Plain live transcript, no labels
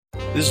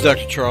This is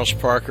Dr. Charles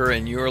Parker,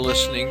 and you're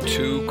listening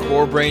to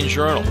Core Brain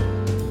Journal.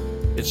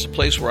 It's a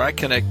place where I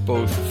connect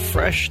both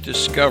fresh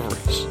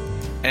discoveries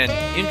and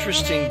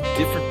interesting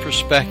different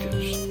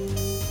perspectives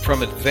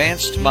from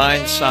advanced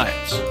mind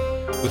science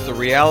with the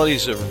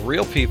realities of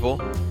real people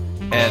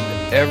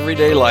and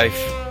everyday life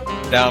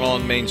down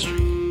on Main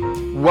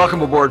Street.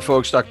 Welcome aboard,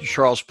 folks. Dr.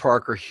 Charles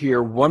Parker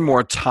here one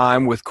more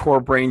time with Core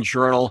Brain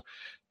Journal,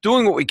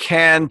 doing what we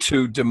can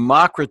to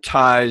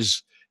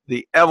democratize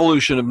the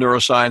evolution of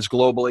neuroscience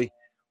globally.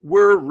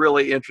 We're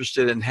really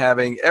interested in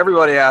having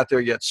everybody out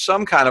there get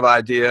some kind of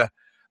idea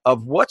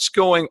of what's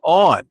going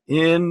on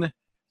in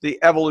the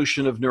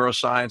evolution of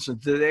neuroscience.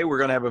 And today we're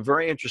going to have a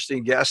very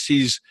interesting guest.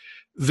 He's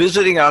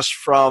visiting us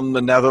from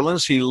the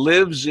Netherlands. He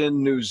lives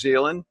in New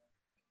Zealand.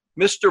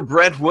 Mr.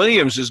 Brent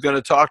Williams is going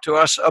to talk to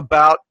us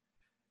about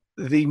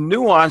the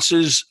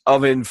nuances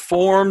of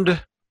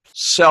informed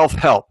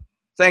self-help.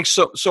 Thanks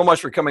so much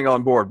for coming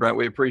on board, Brent.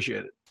 We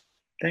appreciate it.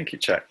 Thank you,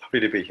 Chuck. Happy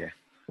to be here.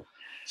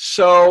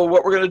 So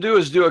what we're going to do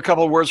is do a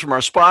couple of words from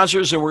our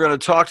sponsors, and we're going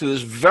to talk to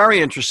this very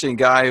interesting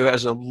guy who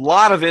has a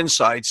lot of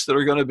insights that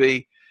are going to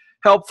be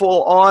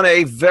helpful on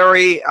a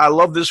very, I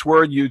love this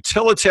word,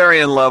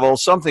 utilitarian level,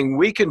 something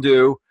we can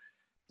do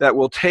that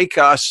will take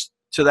us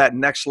to that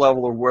next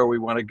level of where we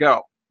want to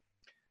go.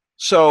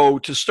 So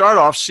to start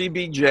off,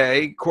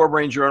 CBJ, Core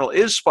Brain Journal,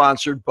 is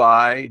sponsored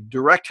by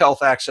Direct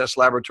Health Access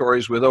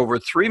Laboratories with over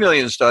 3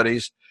 million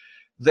studies.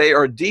 They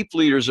are deep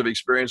leaders of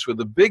experience with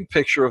the big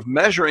picture of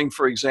measuring,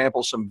 for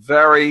example, some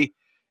very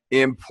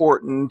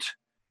important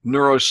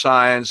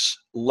neuroscience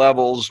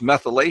levels,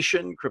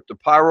 methylation,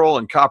 cryptopyrrole,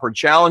 and copper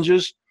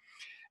challenges.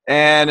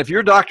 And if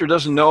your doctor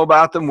doesn't know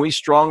about them, we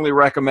strongly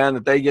recommend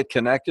that they get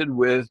connected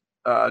with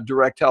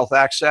Direct Health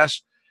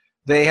Access.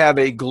 They have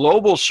a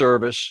global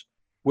service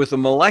with a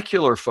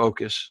molecular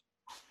focus.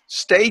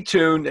 Stay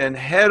tuned and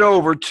head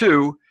over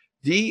to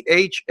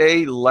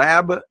DHA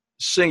Lab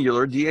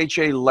Singular,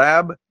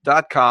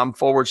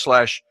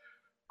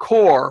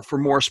 dhalab.com/core for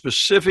more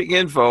specific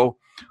info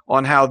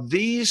on how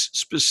these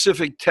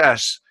specific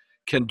tests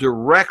can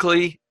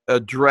directly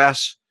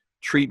address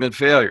treatment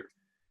failure.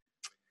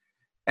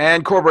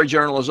 And Core Brain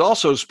Journal is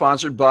also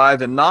sponsored by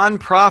the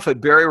nonprofit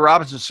Barry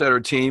Robinson Center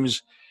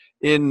teams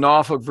in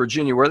Norfolk,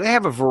 Virginia, where they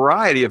have a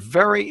variety of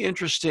very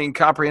interesting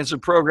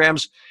comprehensive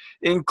programs,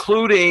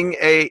 including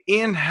an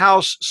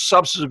in-house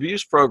substance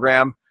abuse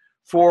program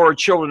for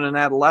children and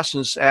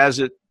adolescents as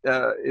it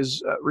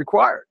is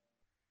required.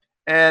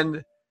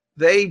 And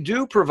they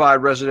do provide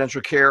residential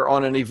care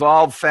on an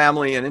evolved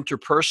family and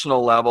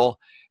interpersonal level,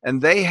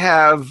 and they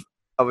have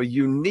a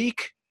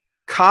unique,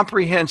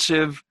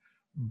 comprehensive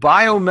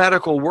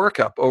biomedical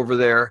workup over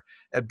there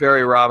at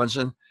Barry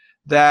Robinson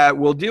that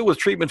will deal with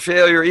treatment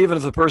failure even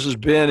if the person's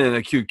been in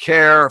acute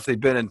care, if they've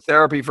been in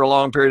therapy for a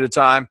long period of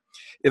time.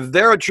 If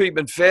they're a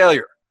treatment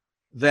failure,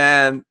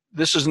 then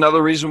this is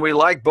another reason we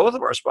like both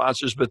of our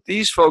sponsors, but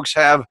these folks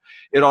have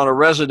it on a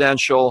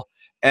residential,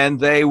 and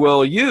they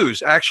will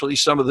use actually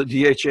some of the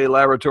DHA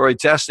laboratory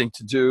testing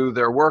to do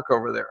their work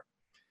over there.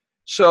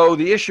 So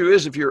the issue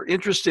is, if you're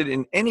interested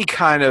in any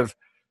kind of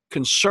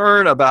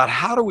concern about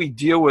how do we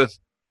deal with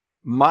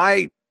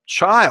my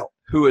child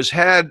who has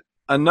had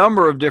a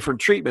number of different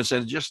treatments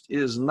and it just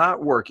is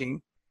not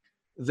working,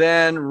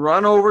 then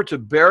run over to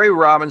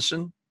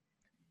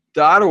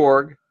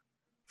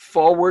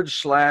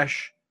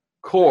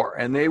barryrobinson.org/core,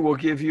 and they will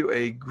give you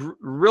a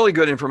really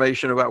good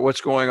information about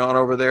what's going on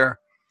over there.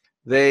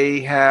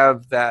 They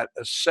have that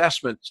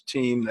assessment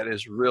team that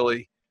is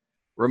really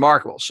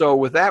remarkable. So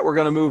with that, we're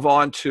going to move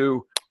on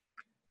to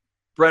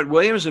Brent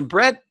Williams. And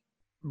Brent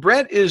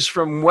is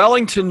from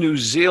Wellington, New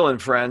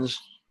Zealand, friends.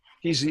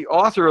 He's the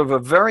author of a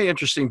very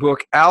interesting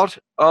book, Out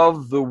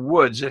of the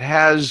Woods. It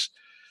has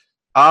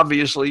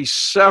obviously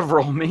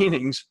several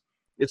meanings.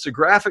 It's a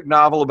graphic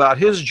novel about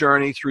his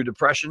journey through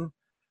depression,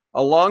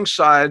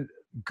 alongside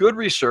good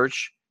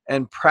research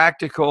and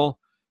practical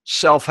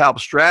self-help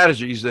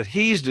strategies that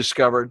he's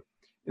discovered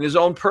in his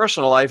own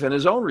personal life and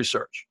his own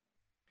research.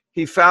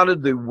 He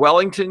founded the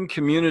Wellington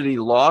Community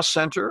Law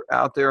Center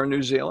out there in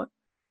New Zealand,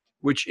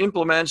 which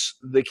implements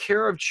the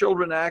Care of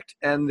Children Act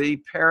and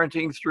the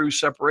Parenting Through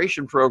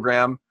Separation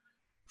program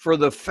for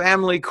the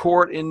family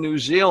court in New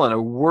Zealand,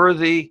 a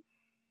worthy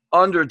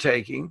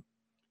undertaking,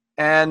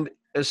 and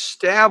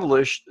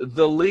established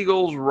the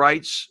Legal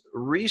Rights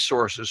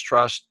Resources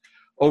Trust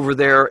over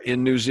there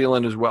in New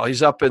Zealand as well.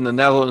 He's up in the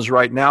Netherlands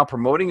right now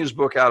promoting his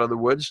book, Out of the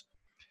Woods.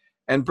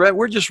 And Brent,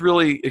 we're just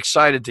really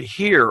excited to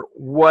hear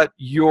what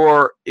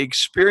your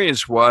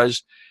experience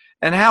was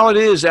and how it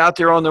is out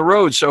there on the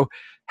road. So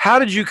how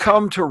did you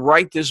come to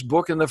write this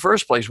book in the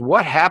first place?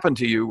 What happened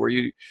to you where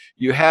you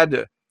had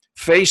to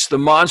face the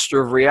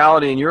monster of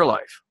reality in your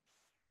life?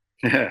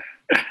 Yeah,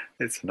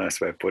 it's a nice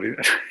way of putting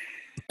it.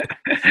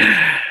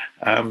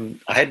 I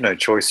had no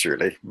choice,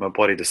 really. My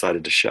body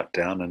decided to shut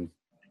down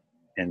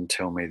and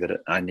tell me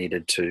that I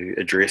needed to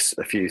address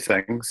a few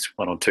things,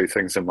 one or two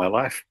things in my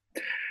life.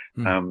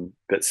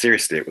 But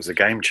seriously, it was a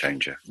game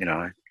changer. You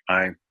know,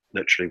 I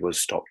literally was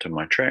stopped in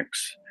my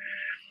tracks.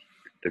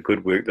 The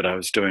good work that I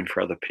was doing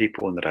for other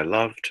people and that I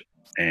loved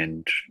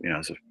and I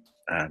was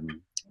a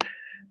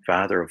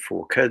father of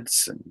 4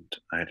 kids, and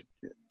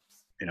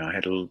I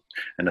had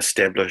an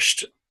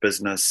established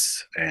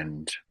business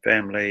and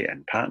family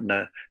and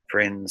partner,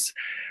 friends,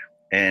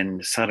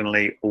 and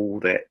suddenly all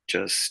that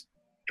just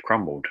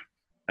crumbled.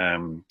 I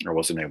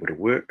wasn't able to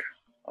work.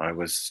 I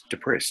was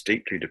depressed,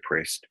 deeply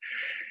depressed.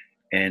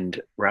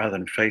 And rather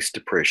than face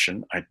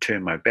depression, I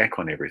turned my back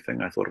on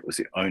everything. I thought it was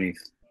the only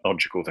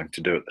logical thing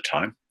to do at the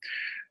time,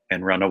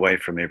 and run away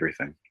from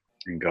everything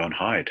and go and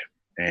hide.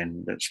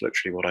 And that's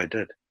literally what I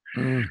did.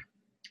 Mm.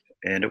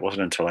 And it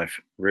wasn't until I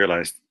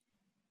realized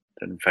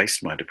and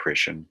faced my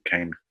depression,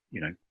 came,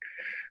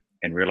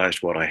 and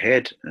realized what I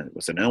had. And it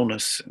was an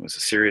illness. It was a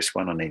serious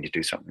one. I needed to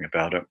do something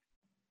about it.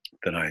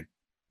 Then I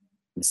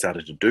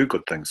started to do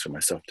good things for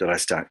myself. Did I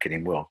start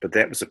getting well? But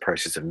that was a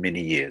process of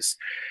many years,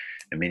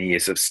 and many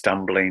years of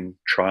stumbling,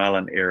 trial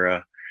and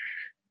error,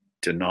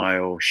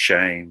 denial,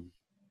 shame,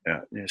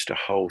 just a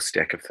whole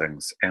stack of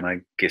things. And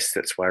I guess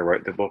that's why I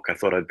wrote the book. I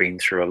thought I'd been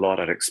through a lot.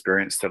 I'd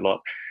experienced a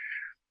lot.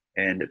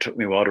 And it took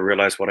me a while to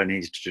realize what I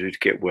needed to do to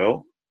get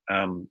well.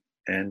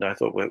 And I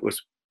thought, well, it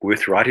was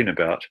worth writing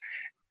about.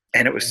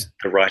 And it was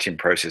the writing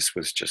process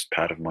was just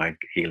part of my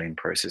healing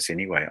process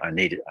anyway. I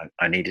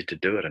needed to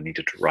do it. I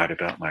needed to write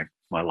about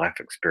my life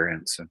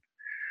experience and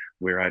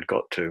where I'd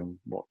got to.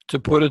 To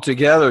put it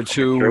together,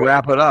 to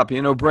wrap it up.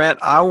 Brent,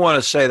 I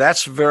want to say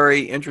that's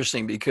very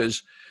interesting,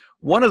 because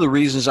one of the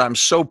reasons I'm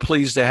so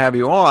pleased to have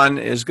you on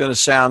is going to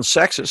sound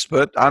sexist,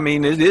 but I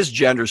mean, it is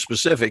gender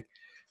specific.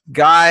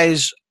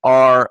 Guys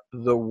are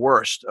the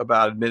worst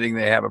about admitting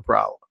they have a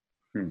problem.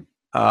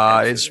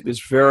 It's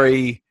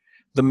very,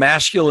 the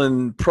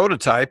masculine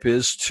prototype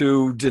is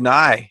to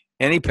deny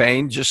any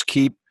pain, just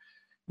keep,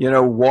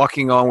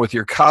 walking on with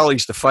your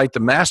colleagues to fight the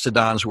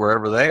mastodons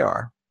wherever they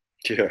are.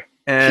 Yeah.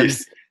 And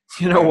yes.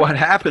 What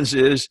happens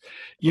is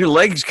your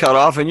legs cut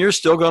off and you're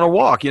still going to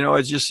walk.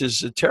 It just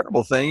is a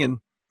terrible thing. And,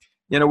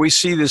 we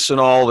see this in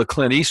all the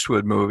Clint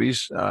Eastwood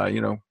movies.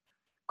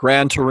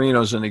 Gran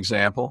Torino is an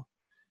example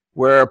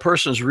where a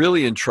person's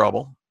really in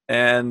trouble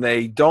and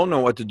they don't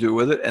know what to do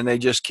with it, and they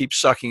just keep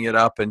sucking it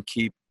up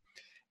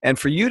and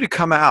for you to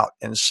come out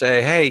and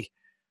say, hey,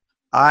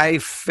 I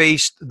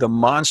faced the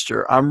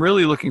monster. I'm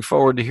really looking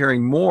forward to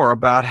hearing more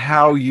about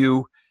how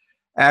you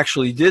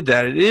actually did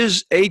that. It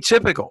is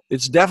atypical.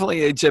 It's definitely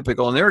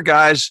atypical. And there are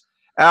guys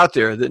out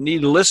there that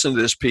need to listen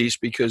to this piece,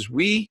 because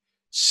we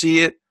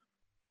see it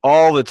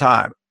all the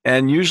time.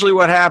 And usually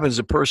what happens,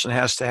 a person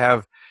has to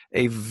have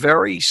a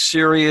very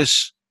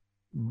serious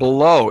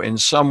blow in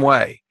some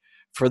way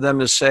for them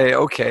to say,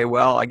 okay,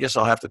 well, I guess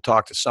I'll have to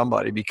talk to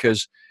somebody,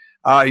 because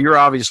you're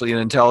obviously an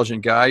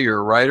intelligent guy. You're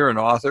a writer, an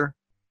author.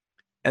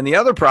 And the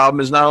other problem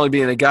is not only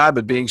being a guy,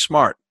 but being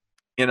smart.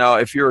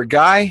 If you're a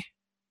guy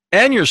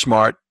and you're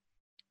smart,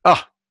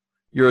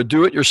 you're a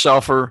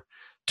do-it-yourselfer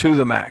to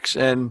the max.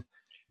 And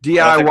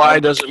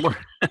DIY doesn't work.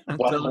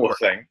 One more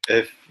thing.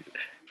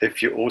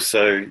 If you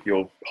also,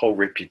 your whole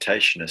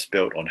reputation is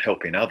built on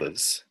helping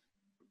others.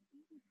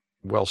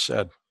 Well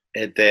said.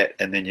 Add that,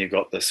 and then you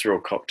got this real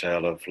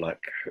cocktail of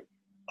like,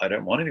 I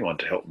don't want anyone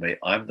to help me.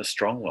 I'm the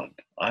strong one.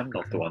 I'm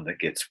not the one that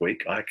gets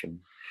weak. I can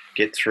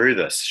get through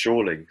this.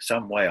 Surely,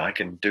 some way I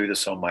can do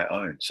this on my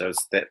own. So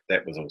it's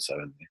that was also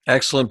in there.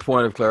 Excellent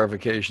point of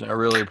clarification. I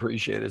really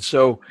appreciate it.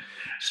 So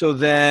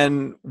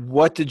then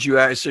what did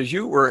you, so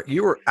you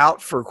were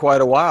out for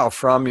quite a while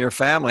from your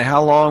family.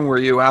 How long were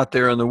you out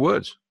there in the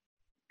woods?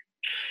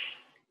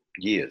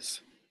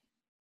 Years.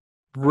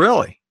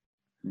 Really?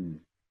 Mm.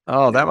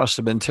 Oh, that must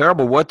have been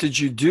terrible. What did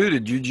you do?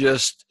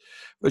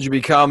 Would you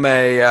become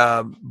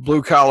a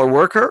blue collar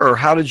worker, or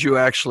how did you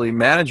actually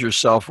manage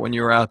yourself when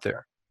you were out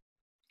there?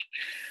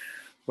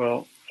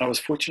 Well, I was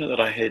fortunate that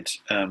I had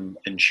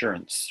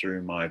insurance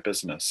through my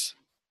business,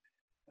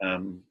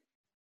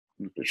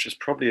 which is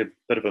probably a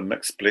bit of a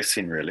mixed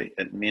blessing, really.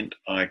 It meant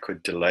I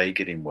could delay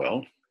getting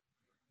well,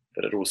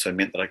 but it also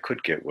meant that I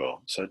could get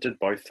well. So it did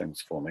both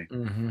things for me.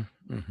 Mm-hmm,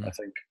 mm-hmm. I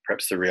think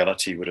perhaps the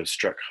reality would have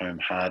struck home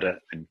harder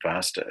and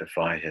faster if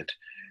I had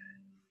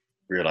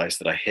realized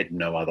that I had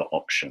no other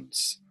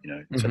options.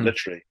 Mm-hmm. So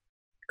literally,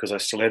 because I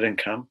still had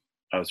income,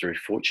 I was very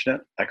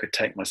fortunate. I could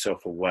take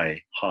myself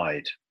away,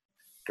 hide,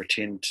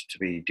 pretend to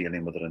be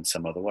dealing with it in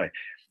some other way.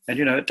 And,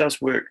 it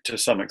does work to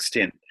some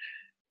extent.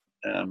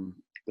 The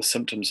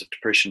symptoms of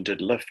depression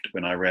did lift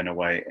when I ran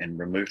away and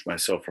removed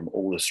myself from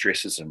all the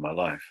stresses in my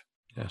life.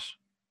 Yes.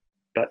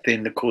 But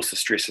then, of course, the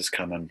stresses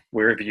come in.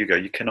 Wherever you go,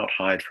 you cannot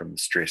hide from the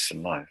stress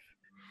in life.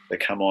 They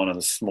come on in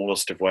the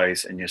smallest of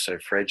ways, and you're so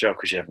fragile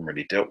because you haven't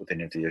really dealt with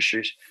any of the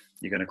issues.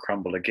 You're going to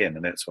crumble again,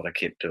 and that's what I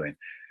kept doing.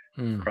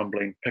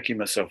 Crumbling, picking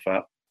myself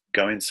up,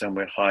 going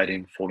somewhere,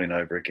 hiding, falling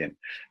over again.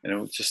 And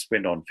it just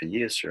went on for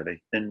years,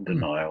 really, in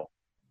denial.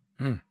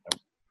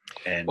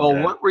 And,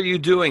 what were you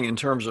doing in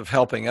terms of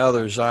helping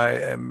others?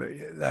 I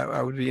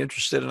would be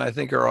interested, and I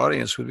think our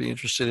audience would be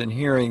interested in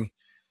hearing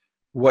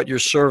what your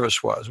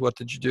service was. What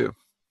did you do?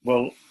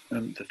 Well,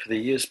 for the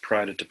years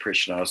prior to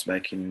depression, I was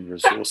making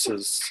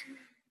resources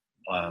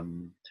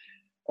on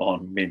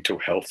mental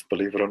health,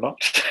 believe it or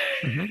not.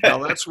 Well,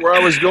 that's where I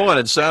was going.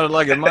 It sounded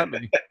like it might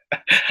be.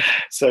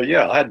 So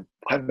yeah,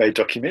 I made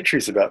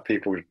documentaries about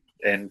people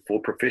and for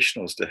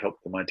professionals to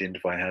help them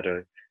identify how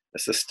to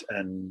assist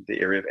in the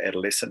area of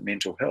adolescent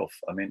mental health.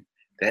 I mean,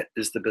 that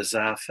is the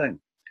bizarre thing,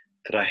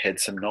 that I had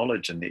some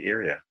knowledge in the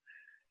area.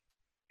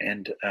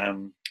 And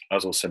I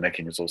was also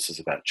making resources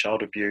about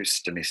child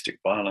abuse, domestic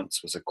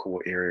violence was a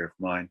core area of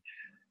mine,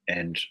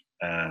 and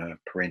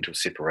parental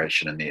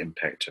separation and the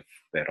impact of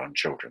that on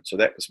children. So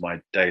that was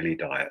my daily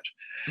diet.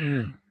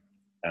 Mm.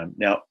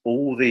 Now,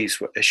 all these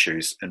were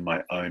issues in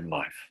my own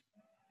life.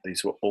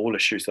 These were all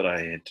issues that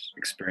I had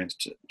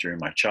experienced during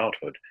my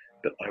childhood,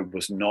 but I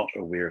was not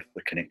aware of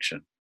the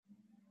connection.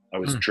 I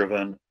was Mm.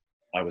 driven,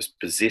 I was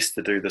possessed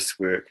to do this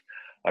work,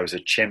 I was a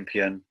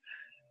champion,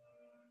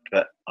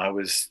 but I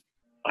was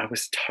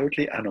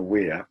totally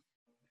unaware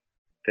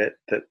that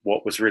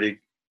what was really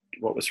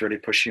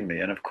pushing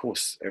me. And of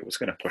course, it was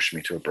going to push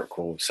me to a brick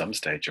wall at some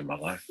stage in my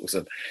life.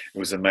 It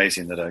was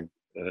amazing that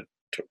it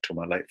took till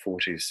my late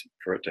 40s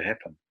for it to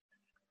happen.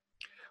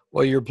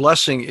 Well, your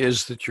blessing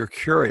is that you're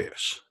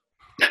curious.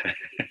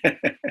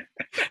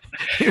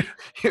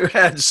 you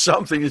had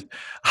something.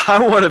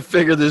 I want to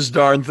figure this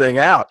darn thing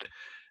out,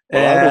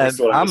 Well, I've always and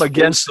thought it I'm was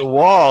against the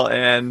wall.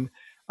 And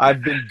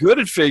I've been good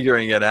at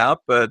figuring it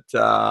out, but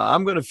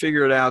I'm going to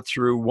figure it out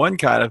through one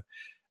kind of.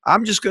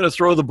 I'm just going to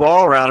throw the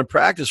ball around and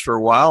practice for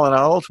a while, and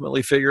I'll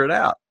ultimately figure it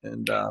out.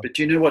 And But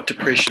do you know what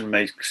depression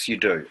makes you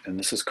do? And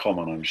this is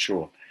common, I'm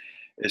sure.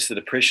 Is the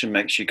depression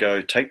makes you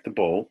take the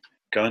ball,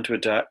 go into a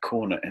dark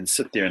corner, and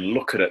sit there and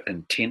look at it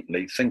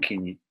intently,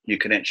 thinking you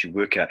can actually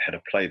work out how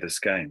to play this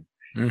game.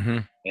 mm-hmm.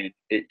 And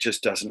it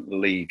just doesn't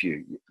leave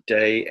you.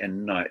 Day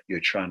and night,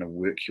 you're trying to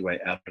work your way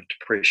out of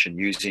depression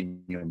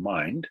using your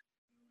mind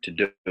to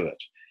do it.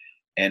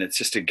 And it's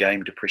just a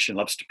game depression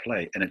loves to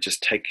play, and it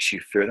just takes you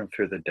further and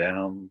further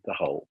down the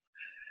hole,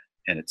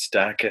 and it's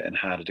darker and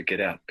harder to get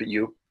out. But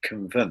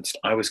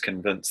I was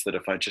convinced that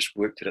if I just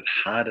worked at it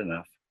hard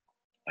enough,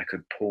 I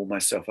could pull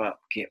myself up,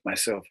 get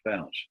myself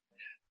out.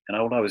 And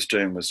all I was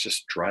doing was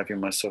just driving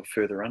myself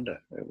further under.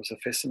 It was a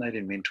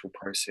fascinating mental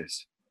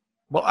process.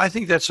 Well, I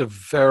think that's a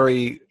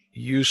very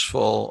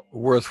useful,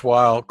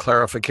 worthwhile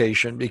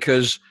clarification,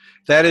 because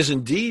that is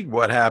indeed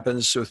what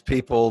happens with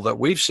people that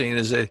we've seen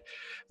is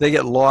they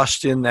get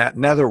lost in that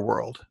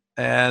netherworld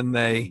and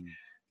they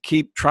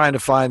keep trying to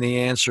find the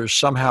answer.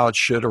 Somehow it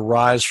should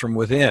arise from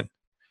within.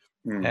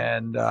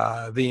 And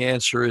the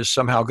answer is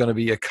somehow going to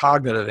be a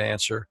cognitive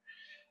answer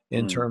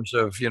in terms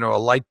of, a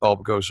light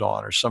bulb goes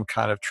on or some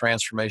kind of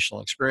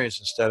transformational experience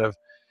instead of,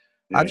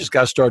 I've just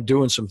got to start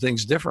doing some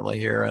things differently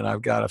here and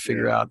I've got to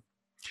figure out.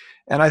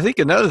 And I think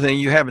another thing,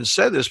 you haven't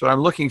said this, but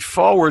I'm looking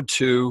forward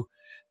to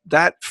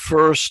that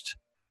first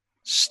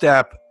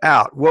step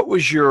out. What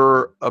was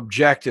your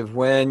objective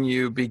when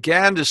you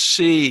began to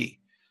see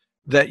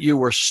that you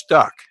were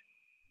stuck?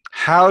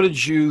 How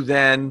did you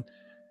then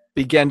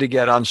begin to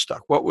get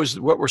unstuck? What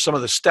were some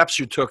of the steps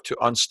you took to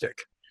unstick?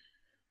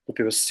 Well,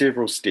 there were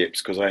several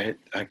steps because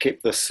I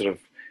kept this sort of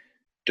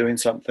doing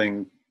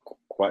something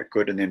quite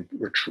good and then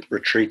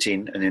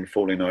retreating and then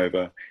falling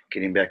over,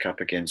 getting back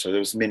up again. So there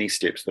was many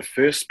steps. The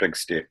first big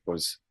step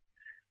was,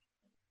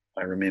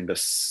 I remember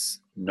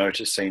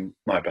noticing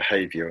my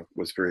behavior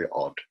was very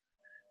odd.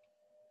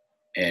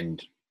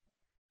 And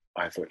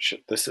I thought,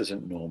 shit, this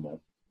isn't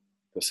normal.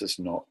 This is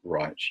not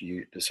right.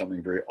 There's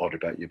something very odd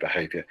about your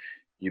behavior.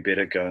 You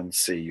better go and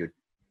see your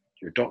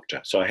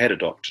doctor. So I had a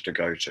doctor to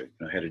go to.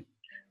 I had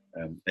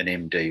an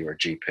MD or a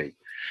GP.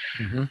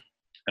 Mm-hmm.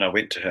 And I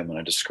went to him and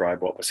I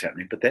described what was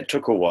happening. But that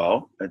took a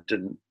while. I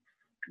didn't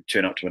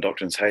turn up to my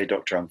doctor and say, hey,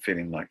 doctor, I'm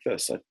feeling like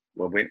this. I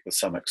went with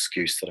some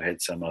excuse that I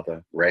had some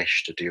other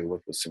rash to deal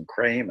with some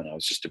cream, and I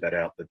was just about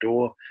out the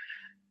door.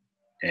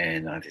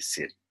 And I just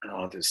said,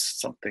 oh, there's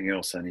something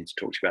else I need to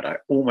talk to you about. I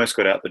almost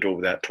got out the door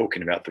without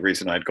talking about the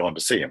reason I'd gone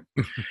to see him.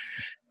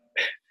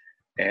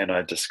 And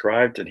I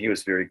described, and he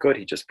was very good.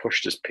 He just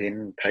pushed his pen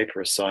and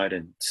paper aside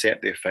and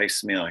sat there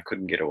facing me, and I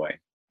couldn't get away.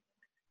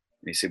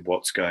 And he said,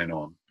 what's going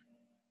on?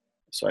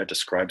 So I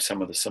described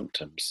some of the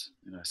symptoms,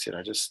 and I said,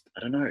 I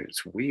don't know,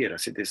 it's weird. I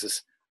said,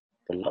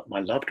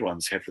 my loved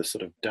ones have this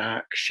sort of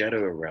dark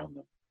shadow around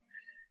them,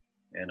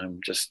 and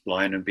I'm just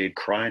lying in bed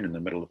crying in the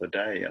middle of the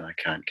day, and I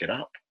can't get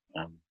up.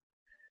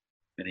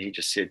 And he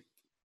just said,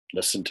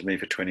 listened to me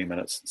for 20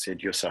 minutes and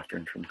said, you're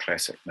suffering from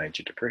classic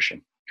major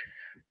depression.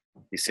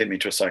 He sent me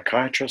to a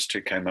psychiatrist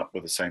who came up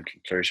with the same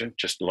conclusion,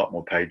 just a lot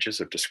more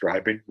pages of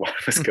describing what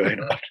was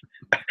going on.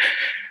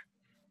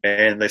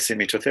 And they sent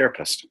me to a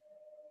therapist.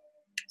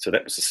 So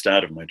that was the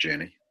start of my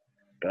journey.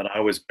 But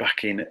I was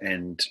bucking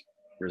and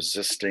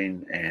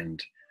resisting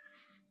and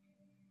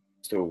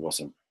still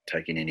wasn't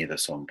taking any of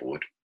this on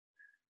board.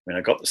 When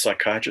I got the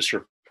psychiatrist's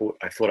report,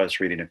 I thought I was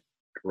reading a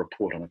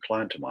report on a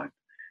client of mine.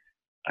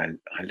 I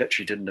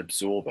literally didn't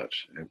absorb it.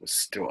 I was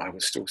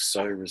still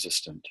so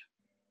resistant.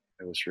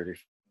 It was really.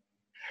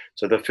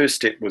 So the first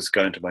step was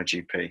going to my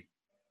GP.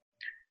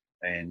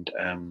 And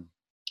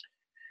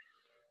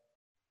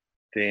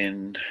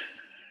then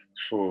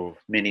for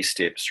many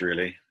steps,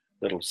 really,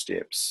 little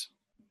steps,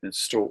 and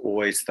still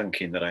always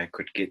thinking that I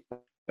could get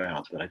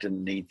out, that I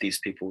didn't need these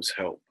people's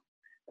help,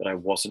 that I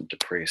wasn't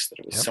depressed, that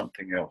it was Yep.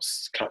 something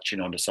else,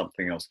 clutching onto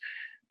something else.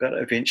 But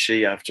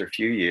eventually, after a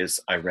few years,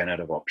 I ran out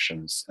of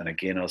options. And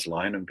again, I was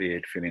lying in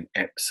bed feeling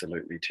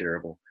absolutely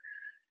terrible,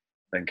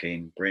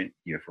 thinking, Brent,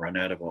 you've run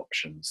out of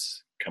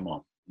options. Come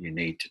on, you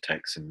need to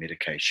take some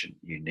medication.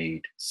 You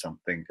need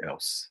something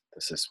else.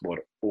 This is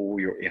what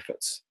all your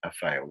efforts have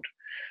failed.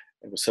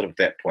 It was sort of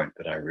that point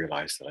that I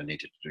realized that I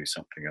needed to do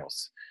something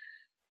else.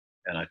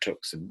 And I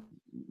took some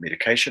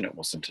medication. It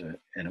wasn't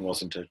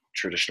a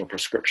traditional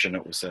prescription.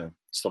 It was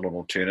still an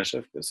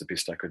alternative. It was the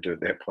best I could do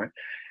at that point.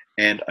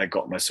 And I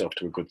got myself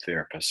to a good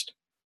therapist.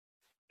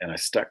 And I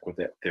stuck with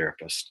that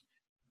therapist.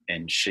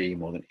 And she,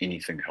 more than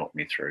anything, helped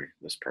me through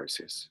this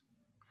process.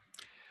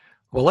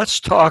 Well,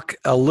 let's talk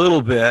a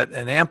little bit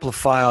and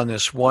amplify on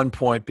this one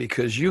point,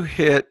 because you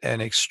hit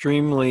an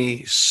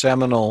extremely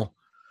seminal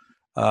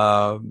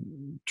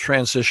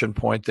transition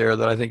point there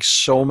that I think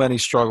so many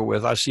struggle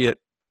with. I see it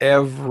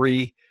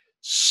every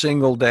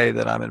single day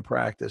that I'm in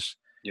practice.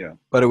 Yeah.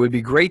 But it would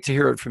be great to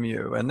hear it from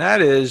you. And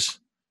that is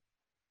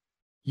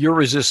your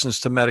resistance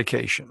to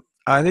medication.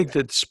 I think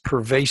that's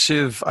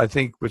pervasive. I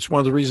think it's one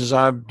of the reasons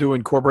I'm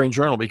doing Core Brain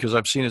Journal, because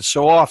I've seen it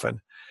so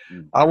often.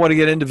 I want to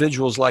get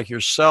individuals like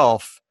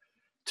yourself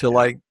to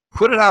like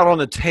put it out on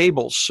the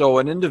table so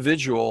an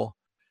individual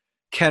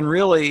can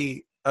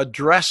really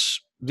address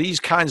these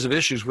kinds of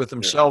issues with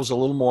themselves a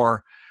little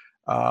more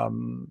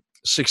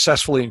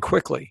successfully and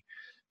quickly.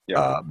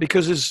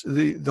 Because it's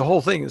the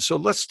whole thing. So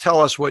let's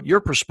tell us what your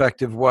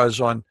perspective was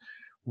on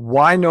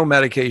why no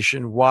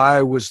medication,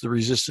 why was the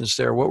resistance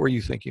there? What were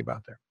you thinking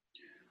about there?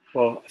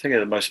 Well, I think at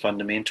the most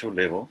fundamental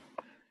level,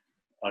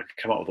 I could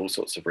come up with all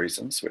sorts of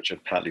reasons, which are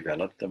partly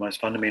valid. The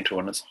most fundamental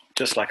one is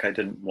just like I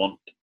didn't want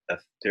a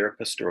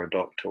therapist or a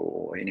doctor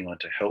or anyone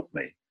to help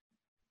me,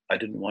 I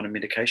didn't want a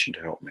medication to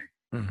help me.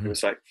 It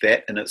was like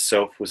that in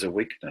itself was a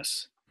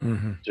weakness.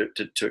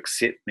 To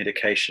accept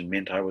medication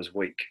meant I was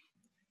weak.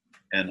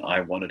 And I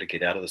wanted to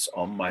get out of this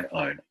on my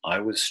own. I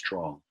was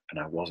strong, and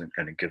I wasn't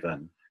going to give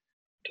in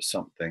to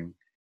something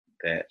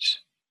that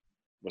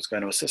was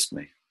going to assist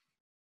me.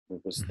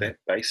 It was that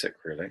basic,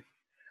 really.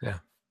 Yeah.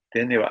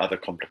 Then there were other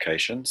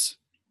complications.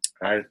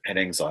 I had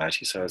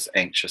anxiety, so I was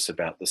anxious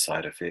about the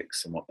side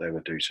effects and what they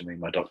would do to me.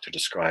 My doctor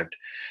described,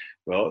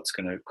 well,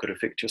 could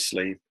affect your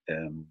sleep,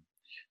 and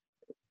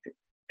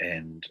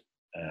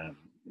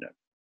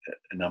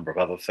a number of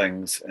other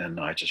things, and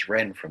I just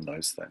ran from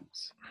those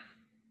things.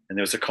 And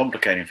there was a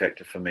complicating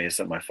factor for me, is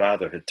that my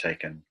father had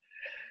taken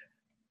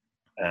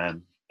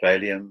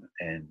Valium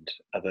and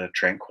other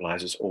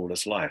tranquilizers all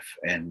his life,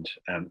 and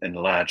in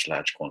large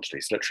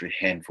quantities, literally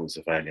handfuls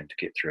of Valium to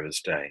get through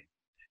his day.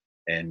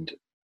 And,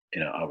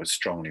 I was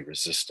strongly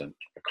resistant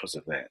because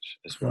of that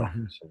as well.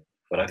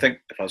 But I think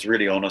if I was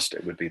really honest,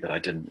 it would be that I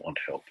didn't want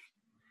help.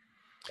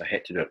 I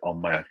had to do it on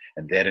my own.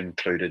 And that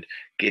included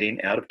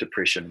getting out of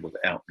depression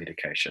without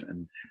medication.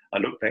 And I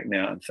look back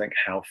now and think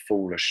how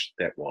foolish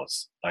that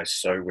was. I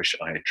so wish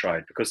I had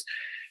tried, because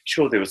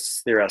sure,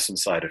 there are some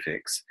side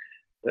effects,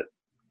 but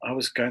I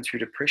was going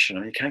through depression,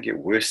 and you can't get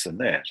worse than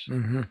that. I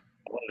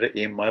wanted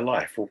to end my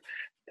life. Well,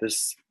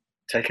 this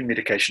taking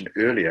medication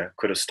earlier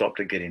could have stopped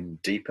it getting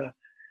deeper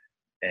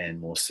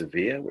and more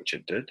severe, which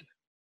it did.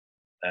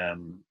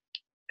 And,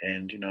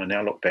 I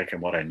now look back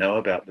and what I know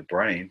about the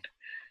brain,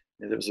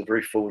 it was a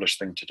very foolish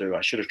thing to do.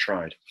 I should have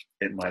tried.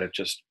 It might have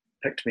just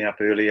picked me up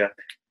earlier,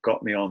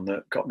 got me on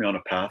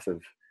a path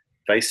of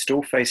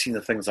still facing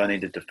the things I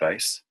needed to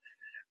face.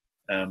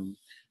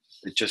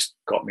 It just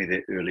got me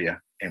there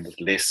earlier and with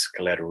less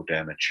collateral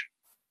damage.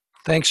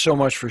 Thanks so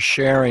much for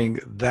sharing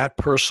that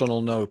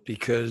personal note,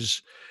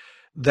 because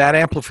that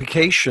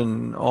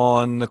amplification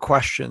on the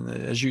question,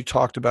 as you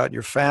talked about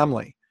your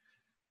family,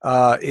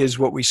 is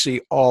what we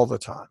see all the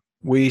time.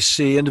 We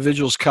see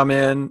individuals come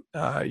in.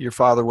 Your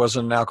father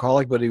wasn't an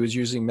alcoholic, but he was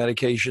using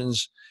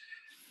medications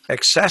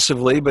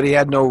excessively, but he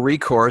had no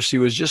recourse. He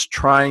was just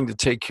trying to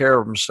take care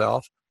of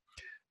himself.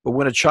 But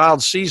when a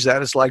child sees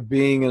that, it's like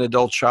being an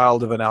adult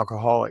child of an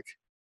alcoholic.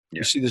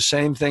 You see the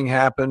same thing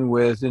happen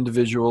with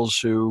individuals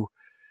who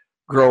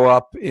grow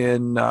up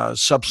in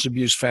substance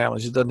abuse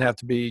families. It doesn't have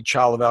to be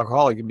child of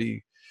alcoholic. It can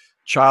be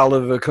child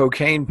of a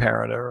cocaine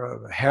parent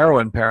or a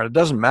heroin parent. It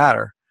doesn't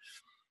matter.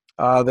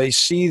 They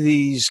see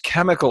these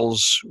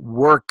chemicals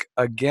work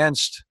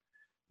against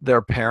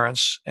their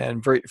parents,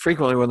 and very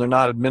frequently when they're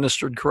not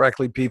administered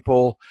correctly,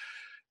 people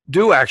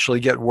do actually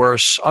get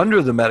worse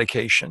under the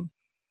medication.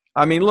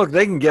 I mean, look,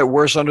 they can get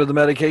worse under the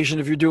medication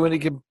if you're doing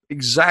it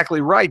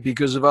exactly right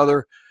because of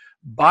other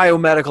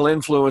biomedical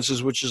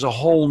influences, which is a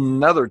whole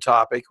nother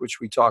topic, which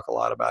we talk a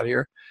lot about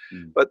here.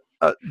 But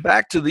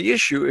back to the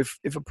issue,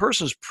 if a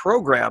person's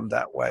programmed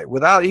that way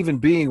without even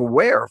being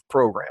aware of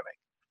programming,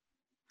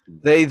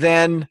 they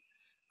then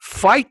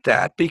fight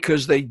that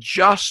because they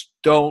just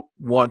don't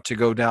want to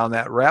go down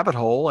that rabbit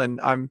hole.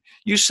 And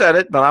you said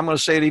it, but I'm going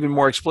to say it even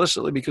more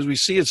explicitly because we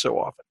see it so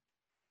often.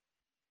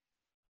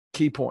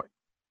 Key point.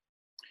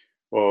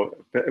 Well,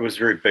 it was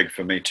very big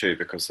for me too,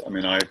 because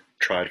I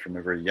tried from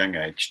a very young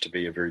age to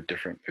be a very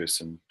different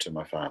person to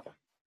my father.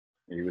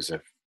 He was a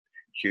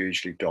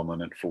hugely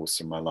dominant force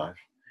in my life.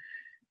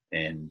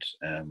 and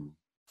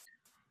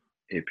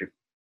it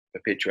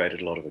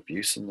perpetuated a lot of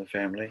abuse in the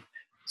family.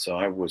 So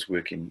I was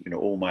working,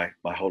 all my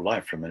whole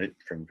life from a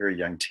very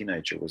young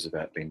teenager was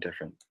about being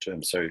different to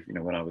him. So,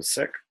 when I was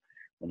sick,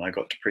 when I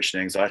got depression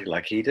and anxiety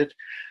like he did,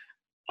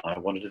 I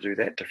wanted to do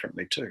that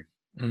differently too.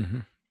 Mm-hmm.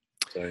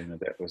 So,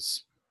 that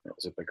was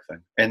a big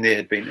thing. And there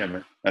had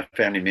been, a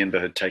family member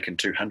had taken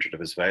 200 of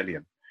his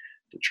Valium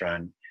to try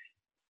and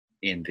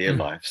end their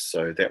life.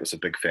 So that was a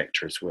big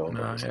factor as well.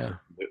 That was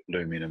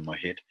looming in my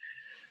head.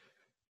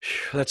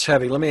 That's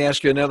heavy. Let me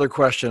ask you another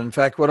question. In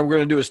fact, what I'm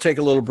going to do is take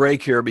a little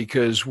break here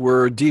because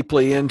we're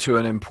deeply into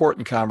an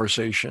important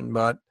conversation.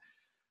 But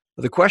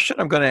the question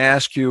I'm going to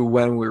ask you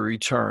when we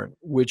return,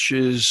 which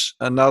is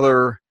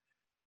another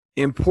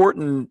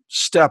important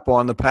step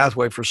on the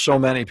pathway for so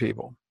many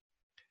people.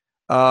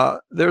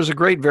 There's a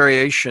great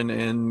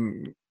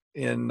variation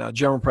in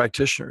general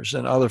practitioners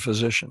and other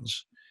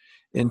physicians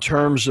in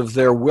terms of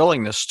their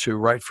willingness to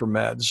write for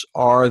meds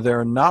or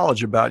their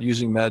knowledge about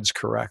using meds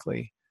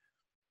correctly.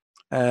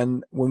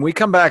 And when we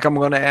come back, I'm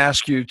going to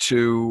ask you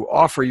to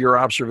offer your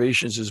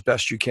observations as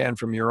best you can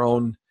from your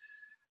own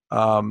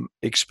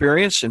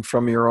experience and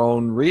from your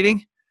own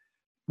reading.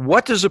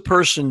 What does a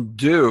person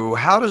do?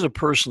 How does a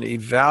person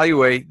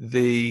evaluate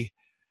the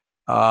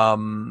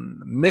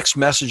mixed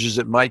messages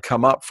that might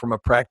come up from a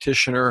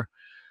practitioner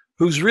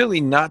who's really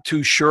not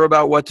too sure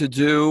about what to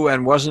do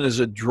and wasn't as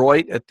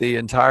adroit at the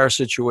entire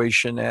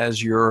situation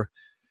as your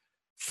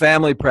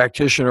family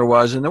practitioner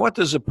was? And then what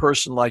does a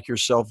person like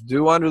yourself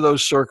do under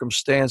those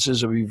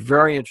circumstances? I'll be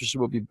very interested.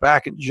 We'll be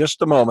back in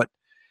just a moment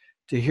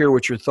to hear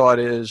what your thought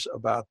is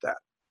about that.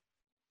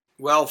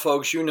 Well,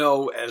 folks, you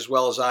know as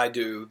well as I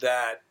do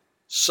that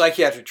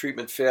psychiatric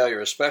treatment failure,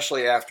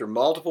 especially after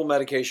multiple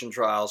medication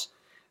trials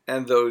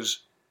and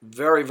those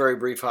very, very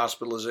brief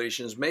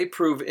hospitalizations, may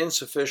prove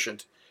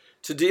insufficient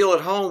to deal at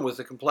home with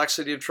the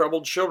complexity of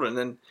troubled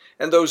children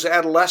and those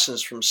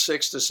adolescents from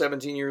 6 to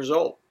 17 years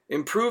old.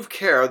 Improved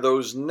care,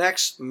 those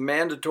next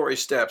mandatory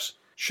steps,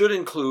 should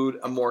include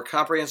a more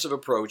comprehensive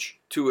approach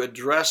to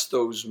address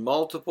those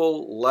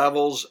multiple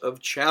levels of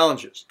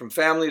challenges, from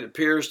family to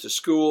peers to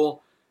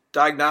school,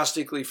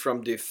 diagnostically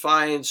from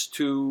defiance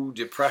to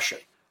depression,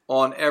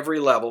 on every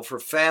level for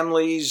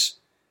families,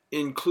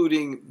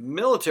 including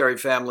military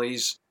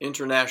families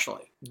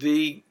internationally.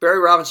 The Barry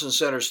Robinson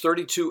Center's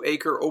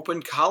 32-acre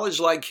open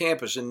college-like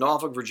campus in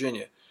Norfolk,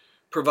 Virginia,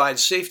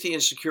 provides safety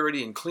and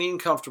security and clean,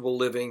 comfortable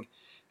living.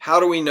 How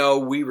do we know?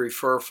 We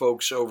refer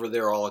folks over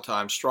there all the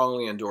time,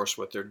 strongly endorse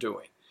what they're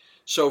doing.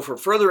 So for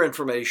further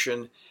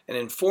information, an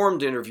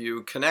informed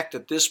interview, connect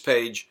at this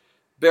page,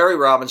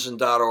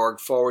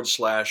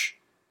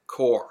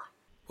 barryrobinson.org/core.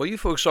 Well, you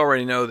folks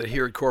already know that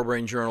here at Core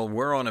Brain Journal,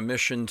 we're on a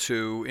mission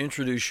to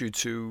introduce you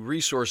to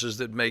resources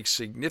that make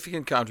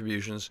significant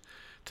contributions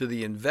to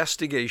the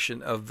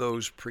investigation of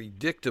those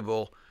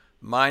predictable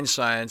mind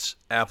science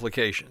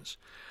applications.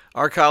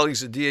 Our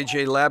colleagues at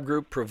DHA Lab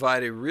Group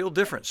provide a real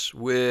difference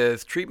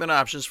with treatment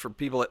options for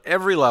people at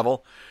every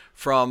level,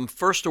 from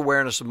first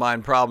awareness of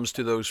mind problems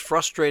to those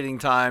frustrating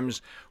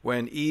times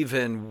when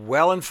even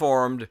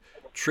well-informed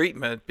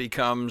treatment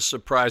becomes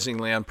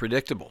surprisingly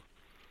unpredictable.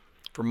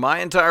 For my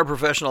entire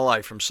professional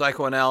life, from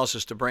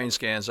psychoanalysis to brain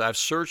scans, I've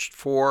searched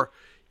for,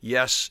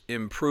 yes,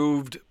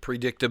 improved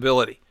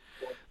predictability.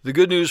 The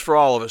good news for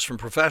all of us, from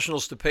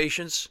professionals to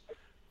patients,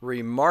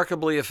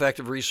 remarkably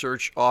effective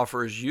research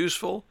offers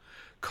useful,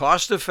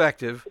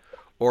 cost-effective,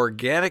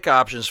 organic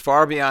options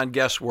far beyond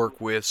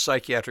guesswork with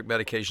psychiatric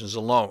medications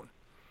alone.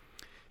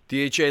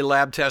 DHA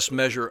lab tests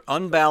measure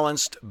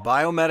unbalanced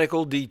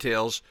biomedical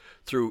details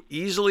through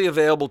easily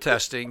available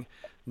testing,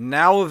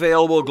 now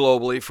available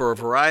globally for a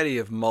variety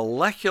of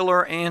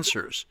molecular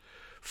answers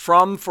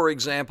from, for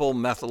example,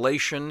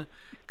 methylation,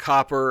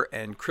 copper,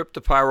 and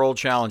cryptopyrrole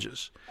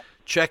challenges.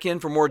 Check in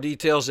for more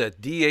details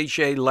at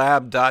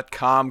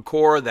dhalab.com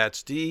core.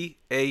 That's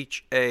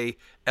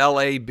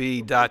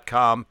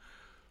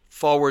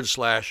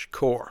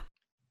dhalab.com/core.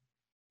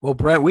 Well,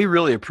 Brent, we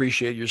really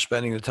appreciate you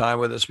spending the time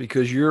with us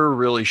because you're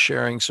really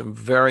sharing some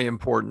very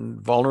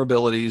important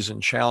vulnerabilities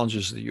and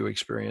challenges that you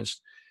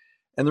experienced.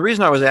 And the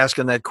reason I was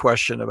asking that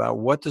question about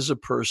what does a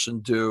person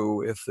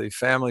do if the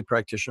family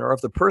practitioner or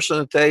if the person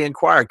that they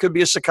inquire, it could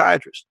be a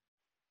psychiatrist,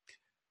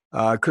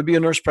 could be a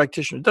nurse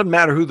practitioner. It doesn't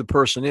matter who the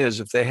person is.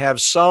 If they have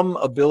some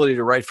ability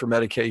to write for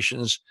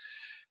medications,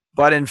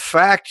 but in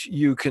fact,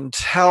 you can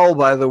tell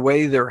by the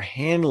way they're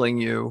handling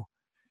you,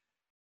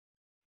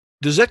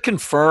 does that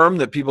confirm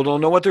that people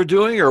don't know what they're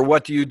doing, or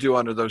what do you do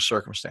under those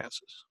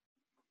circumstances?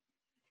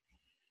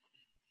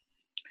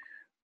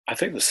 I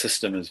think the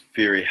system is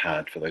very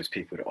hard for those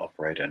people to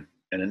operate in,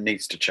 and it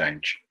needs to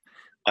change.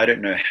 I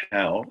don't know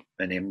how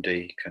an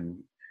MD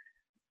can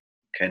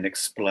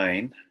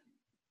explain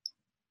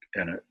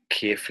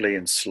carefully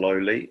and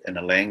slowly in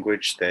a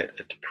language that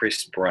a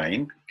depressed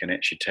brain can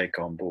actually take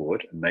on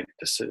board and make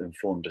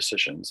informed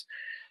decisions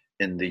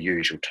in the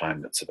usual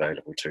time that's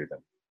available to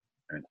them.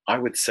 And I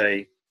would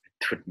say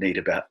it would need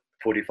about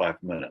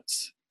 45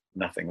 minutes,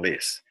 nothing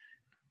less.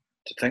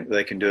 To think that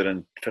they can do it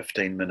in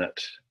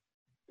 15-minute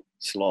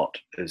slot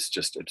is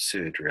just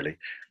absurd, really.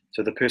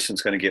 So the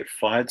person's going to get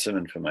fired some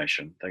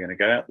information. They're going to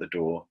go out the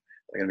door.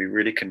 They're going to be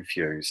really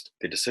confused.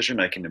 Their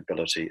decision-making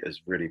ability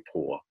is really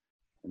poor.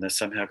 And they've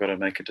somehow got to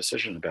make a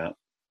decision about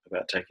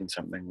taking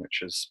something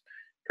which is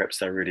perhaps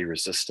they're really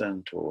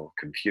resistant or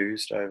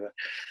confused over.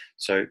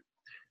 So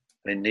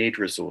they need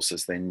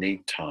resources, they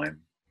need time,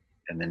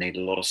 and they need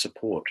a lot of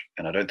support.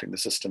 And I don't think the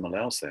system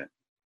allows that.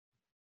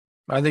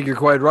 I think you're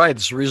quite right.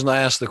 It's the reason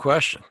I asked the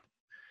question.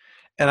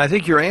 And I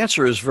think your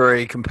answer is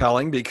very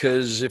compelling,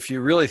 because if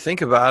you really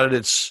think about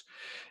it,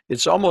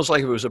 it's almost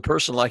like if it was a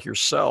person like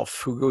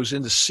yourself who goes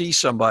in to see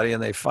somebody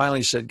and they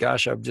finally said,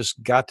 gosh, I've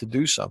just got to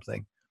do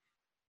something.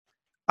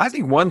 I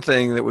think one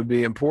thing that would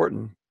be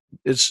important,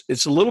 it's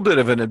a little bit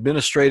of an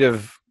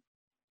administratively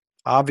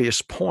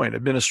obvious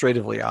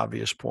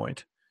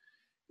point,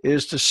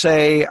 is to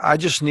say, I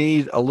just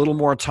need a little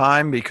more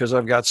time because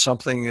I've got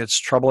something that's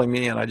troubling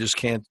me and I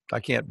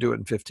can't do it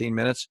in 15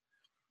 minutes.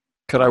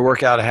 Could I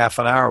work out a half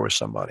an hour with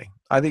somebody?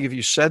 I think if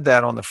you said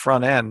that on the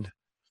front end,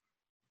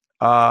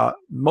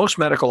 most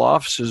medical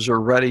offices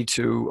are ready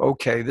to,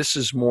 okay, this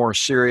is more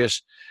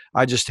serious.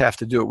 I just have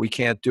to do it. We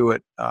can't do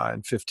it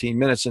in 15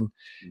 minutes. And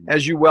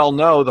as you well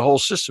know, the whole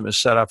system is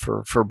set up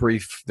for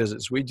brief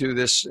visits. We do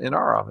this in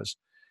our office,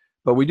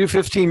 but we do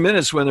 15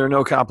 minutes when there are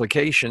no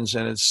complications,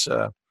 and it's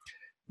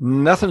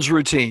nothing's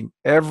routine.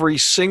 Every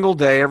single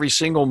day, every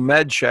single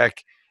med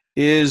check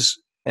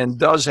is and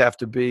does have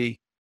to be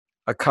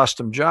a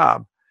custom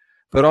job.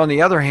 But on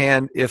the other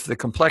hand, if the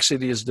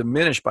complexity is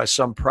diminished by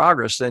some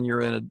progress, then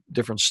you're in a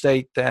different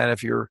state than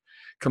if you're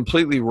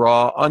completely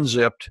raw,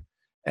 unzipped,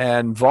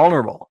 and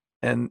vulnerable.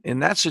 And in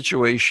that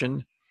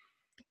situation,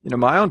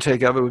 my own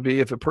take of it would be,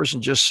 if a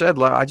person just said,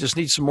 I just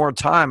need some more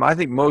time, I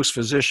think most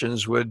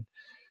physicians would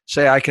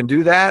say, I can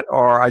do that,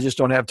 or I just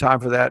don't have time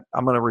for that.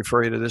 I'm going to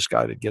refer you to this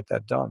guy to get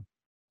that done.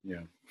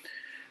 Yeah.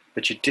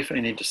 But you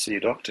definitely need to see a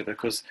doctor,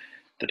 because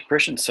the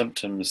depression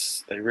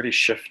symptoms, they really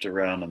shift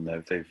around, and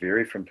they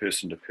vary from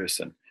person to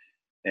person.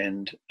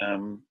 And,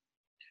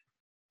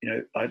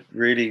 I'd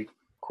really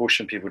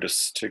caution people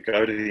to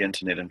go to the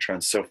internet and try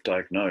and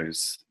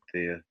self-diagnose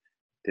their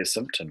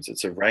symptoms.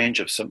 It's a range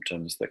of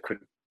symptoms that could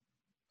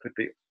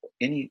be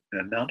any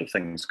amount of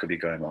things could be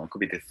going on. It could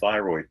be their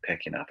thyroid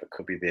packing up. It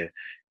could be their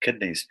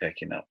kidneys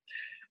packing up.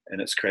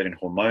 And it's creating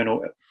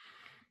hormonal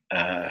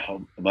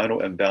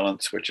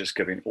imbalance, which is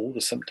giving all the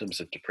symptoms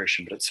of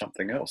depression, but it's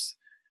something else.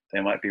 They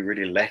might be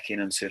really lacking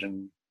in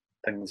certain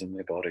things in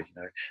their body,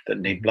 that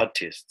need blood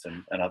tests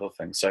and other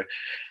things. So,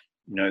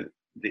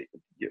 the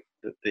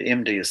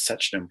MD is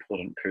such an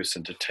important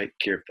person to take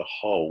care of the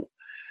whole.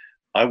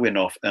 I went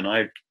off and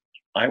I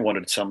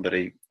wanted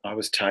somebody, I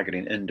was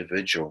targeting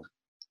individual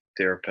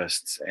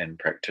therapists and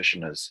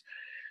practitioners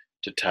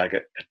to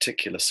target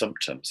particular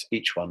symptoms,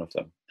 each one of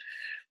them,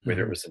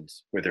 whether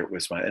it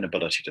was my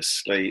inability to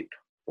sleep,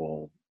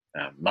 or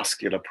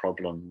muscular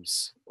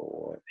problems,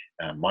 or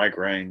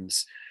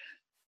migraines.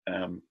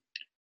 And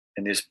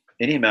there's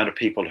any amount of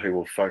people who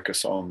will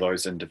focus on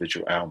those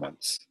individual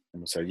ailments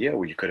and will say, yeah,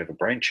 well, you could have a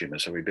brain tumor,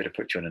 so we better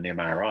put you on an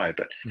MRI.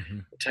 But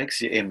it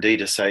takes your MD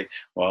to say,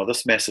 well,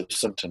 this massive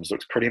symptoms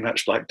looks pretty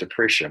much like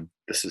depression.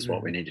 This is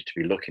what we needed to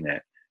be looking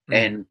at,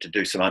 and to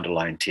do some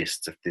underlying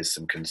tests if there's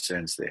some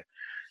concerns there.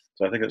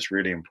 So I think it's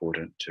really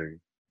important to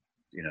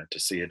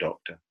see a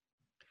doctor.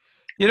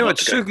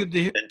 It's so good to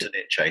hear.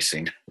 Internet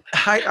chasing.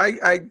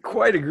 I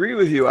quite agree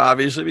with you,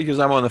 obviously, because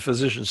I'm on the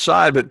physician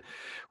side, but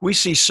we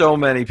see so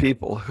many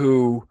people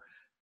who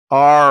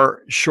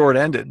are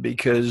short-ended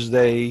because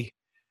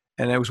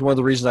and that was one of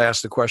the reasons I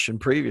asked the question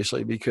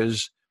previously,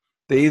 because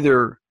they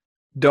either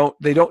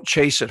don't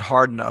chase it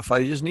hard enough.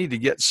 I just need to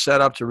get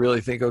set up to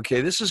really think,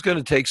 okay, this is going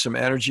to take some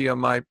energy on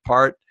my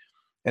part,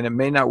 and it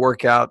may not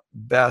work out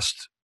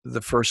best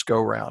the first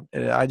go round.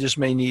 I just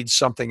may need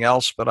something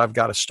else, but I've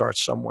got to start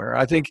somewhere.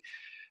 I think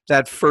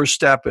that first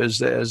step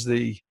is, as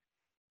the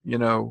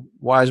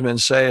wise men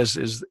say,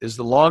 is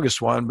the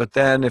longest one. But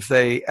then if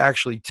they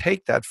actually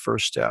take that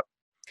first step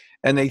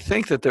and they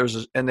think that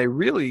and they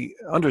really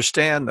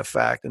understand the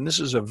fact, and this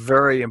is a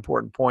very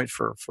important point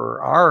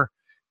for our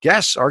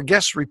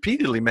guests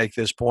repeatedly make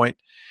this point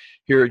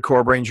here at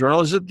Core Brain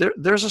Journal, is that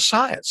there's a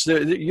science.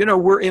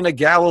 We're in a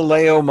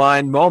Galileo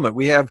mind moment.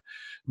 We have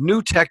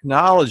new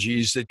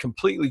technologies that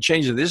completely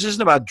change it. This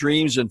isn't about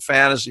dreams and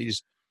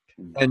fantasies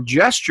and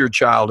just your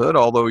childhood,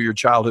 although your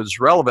childhood is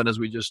relevant, as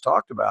we just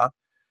talked about,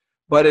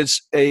 but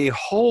it's a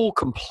whole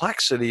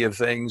complexity of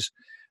things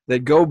that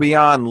go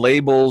beyond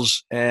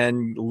labels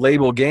and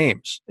label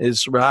games.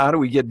 Is how do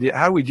we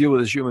deal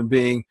with this human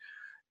being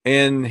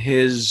in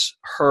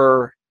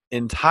her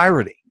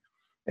entirety?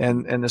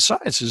 And the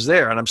science is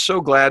there. And I'm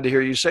so glad to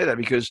hear you say that,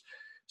 because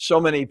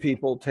so many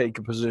people take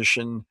a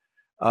position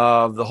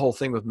of the whole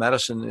thing with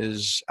medicine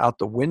is out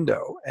the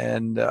window.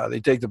 And they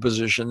take the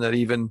position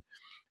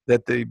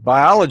that the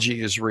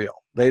biology is real.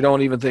 They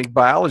don't even think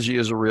biology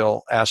is a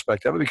real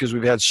aspect of it, because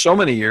we've had so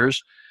many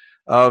years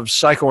of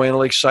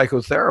psychoanalytic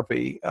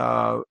psychotherapy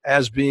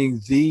as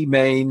being the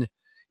main,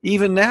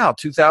 even now,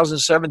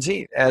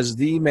 2017, as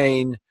the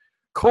main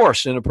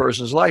course in a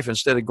person's life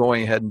instead of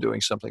going ahead and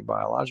doing something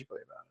biologically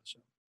about it. So.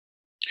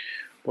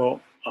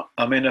 Well,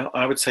 I mean,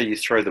 I would say you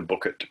throw the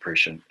book at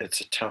depression.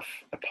 It's a tough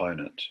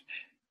opponent,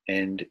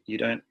 and you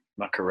don't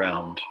muck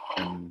around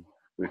in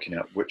working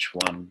out which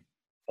one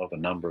of a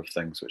number of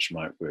things which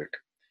might work.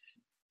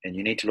 And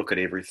you need to look at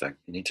everything.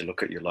 You need to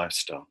look at your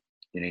lifestyle.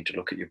 You need to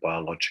look at your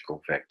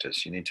biological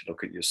factors. You need to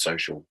look at your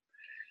social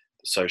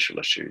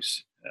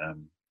issues.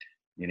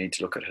 You need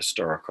to look at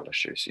historical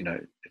issues. You know,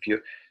 if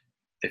you're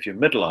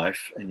midlife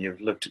and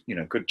you've lived,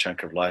 a good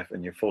chunk of life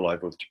and you fall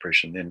over with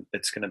depression, then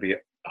it's going to be a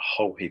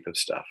whole heap of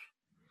stuff.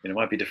 It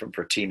might be different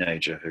for a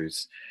teenager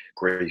whose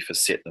grief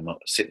has set them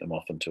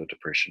off into a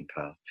depression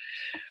path.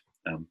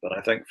 But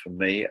I think for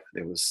me,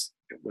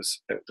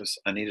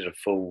 I needed a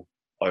full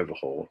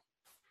overhaul,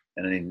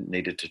 and I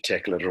needed to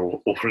tackle it at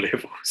all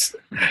levels.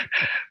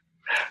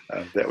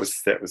 That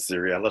was the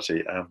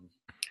reality.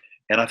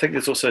 And I think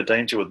there's also a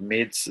danger with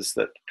meds is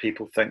that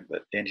people think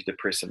that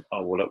antidepressant,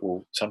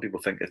 some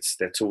people think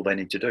that's all they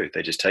need to do.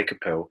 They just take a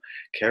pill,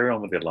 carry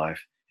on with their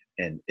life,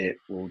 and it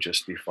will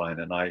just be fine.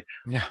 And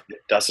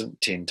it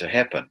doesn't tend to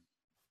happen.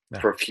 No.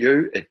 For a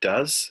few, it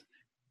does.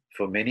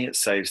 For many, it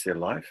saves their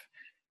life.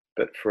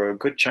 But for a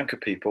good chunk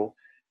of people,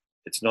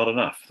 it's not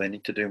enough. They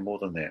need to do more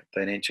than that.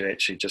 They need to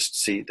actually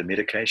just see the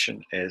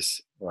medication as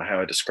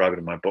how I describe it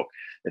in my book.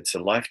 It's a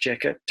life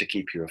jacket to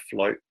keep you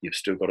afloat. You've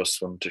still got to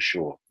swim to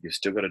shore. You've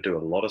still got to do a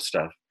lot of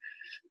stuff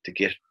to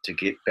get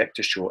back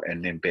to shore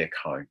and then back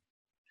home.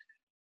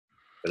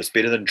 But it's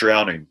better than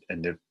drowning,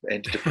 and the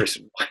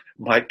antidepressant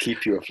might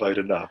keep you afloat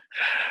enough.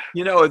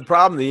 The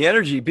problem, the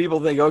energy,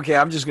 people think, okay,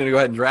 I'm just going to go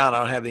ahead and drown. I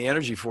don't have the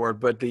energy for it.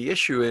 But the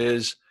issue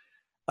is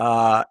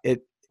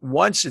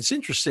it's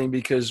interesting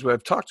because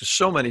I've talked to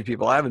so many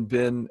people. I haven't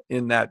been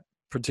in that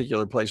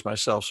particular place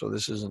myself, so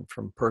this isn't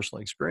from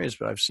personal experience,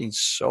 but I've seen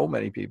so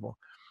many people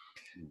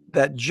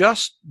that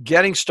just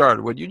getting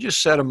started, what you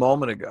just said a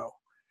moment ago,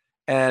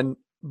 and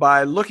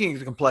by looking at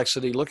the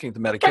complexity, looking at the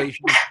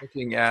medication,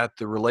 looking at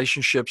the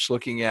relationships,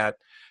 looking at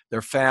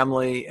their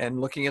family,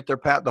 and looking at their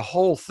path, the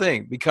whole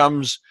thing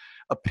becomes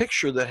a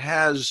picture that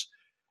has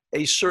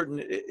a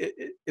certain,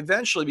 it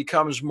eventually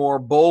becomes more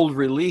bold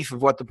relief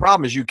of what the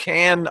problem is. You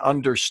can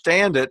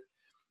understand it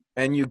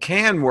and you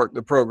can work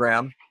the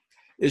program.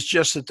 It's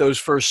just that those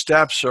first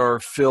steps are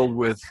filled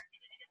with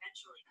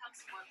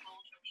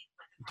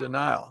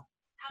denial.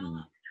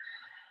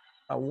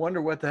 I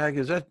wonder what the heck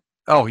is that?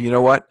 Oh, you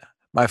know what?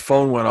 My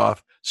phone went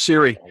off.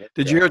 Siri,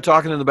 did you hear it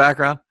talking in the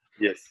background?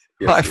 Yes.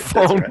 My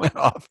phone went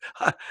off.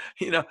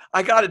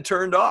 I got it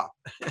turned off.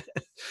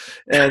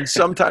 And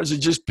sometimes it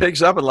just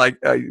picks up and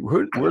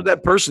where'd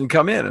that person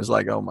come in? It's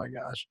like, oh my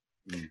gosh.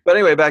 But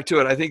anyway, back to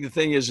it. I think the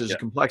thing is a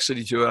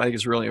complexity to it. I think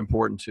it's really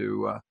important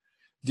to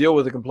deal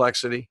with the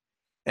complexity.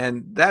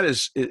 And that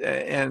is,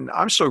 and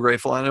I'm so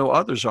grateful, I know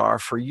others are,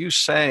 for you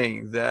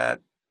saying that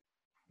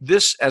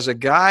this, as a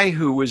guy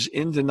who was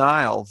in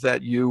denial,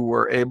 that you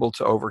were able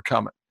to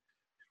overcome it.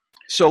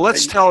 So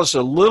let's tell us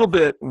a little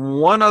bit,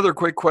 one other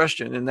quick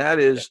question, and that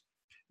is,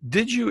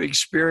 did you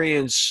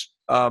experience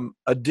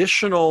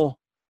additional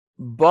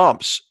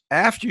bumps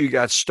after you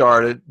got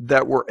started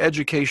that were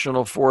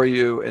educational for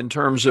you in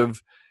terms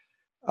of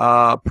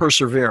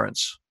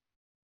perseverance?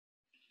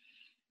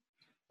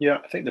 Yeah,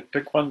 I think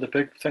the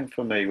big thing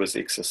for me was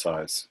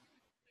exercise.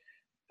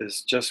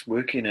 Is just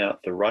working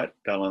out the right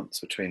balance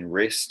between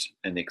rest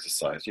and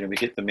exercise. We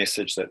get the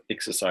message that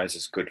exercise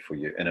is good for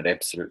you, and it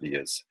absolutely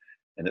is.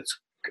 And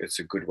it's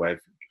a good way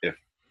of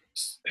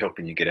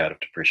helping you get out of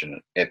depression.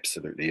 It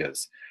absolutely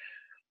is.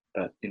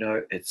 But,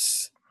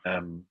 it's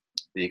the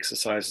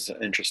exercise is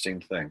an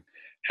interesting thing.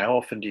 How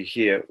often do you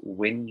hear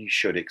when you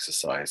should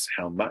exercise,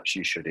 how much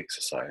you should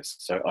exercise?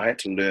 So I had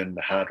to learn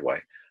the hard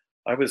way.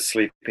 I was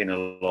sleeping a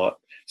lot,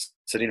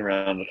 sitting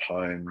around at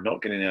home,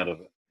 not getting out of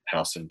the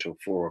house until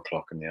 4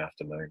 o'clock in the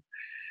afternoon,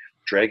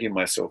 dragging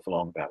myself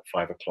along about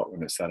 5 o'clock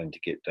when it's starting to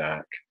get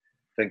dark,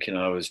 thinking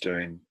I was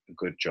doing a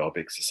good job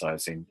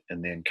exercising,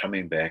 and then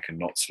coming back and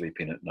not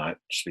sleeping at night,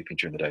 sleeping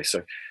during the day.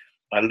 So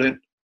I learned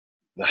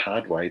the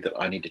hard way that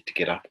I needed to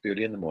get up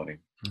early in the morning.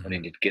 I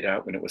needed to get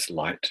out when it was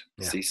light,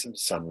 see some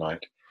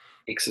sunlight,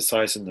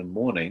 exercise in the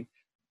morning,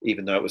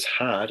 even though it was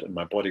hard and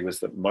my body was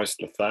the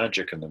most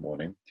lethargic in the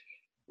morning.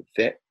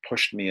 That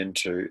pushed me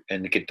into,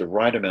 and to get the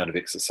right amount of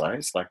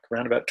exercise, like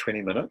around about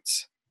 20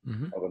 minutes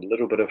of a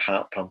little bit of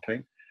heart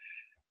pumping.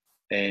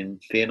 And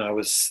then I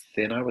was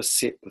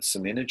set with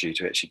some energy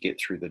to actually get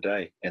through the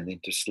day, and then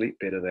to sleep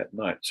better that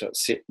night. So it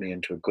set me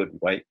into a good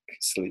wake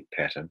sleep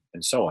pattern,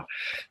 and so on.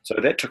 So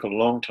that took a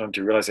long time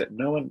to realize that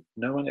no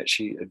one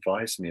actually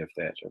advised me of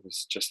that. It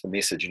was just the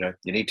message, you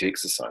need to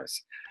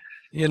exercise.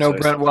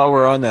 Brent, while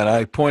we're on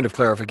that, point of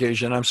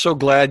clarification, I'm so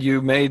glad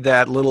you made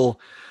that little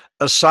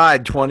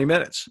aside 20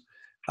 minutes.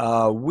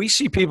 We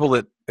see people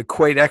that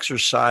equate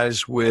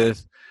exercise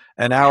with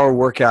an hour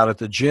workout at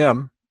the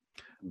gym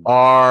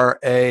or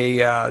a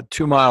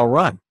 2-mile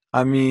run.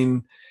 I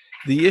mean,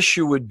 the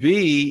issue would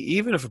be,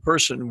 even if a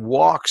person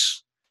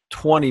walks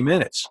 20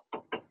 minutes,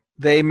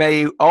 they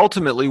may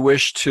ultimately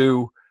wish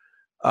to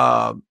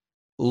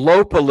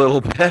lope a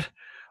little bit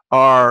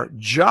or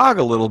jog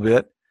a little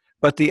bit.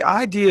 But the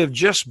idea of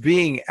just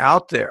being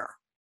out there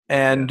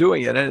and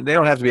doing it, and they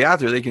don't have to be out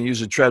there. They can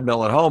use a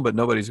treadmill at home, but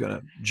nobody's going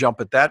to jump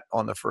at that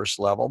on the first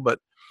level. But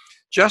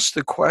just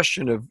the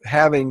question of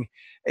having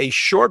a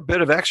short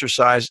bit of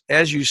exercise,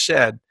 as you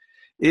said,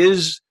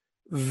 is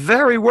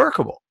very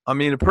workable. I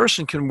mean, a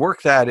person can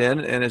work that in,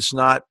 and it's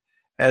not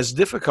as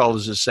difficult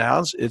as it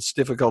sounds. It's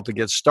difficult to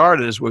get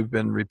started, as we've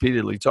been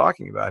repeatedly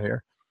talking about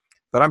here.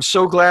 But I'm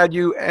so glad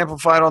you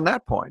amplified on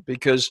that point,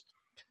 because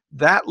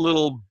that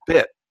little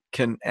bit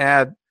can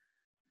add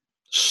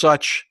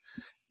such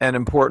an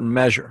important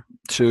measure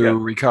to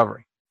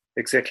recovery.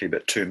 Exactly,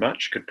 but too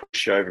much could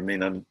push you over. I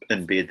mean, I'm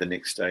in bed the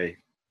next day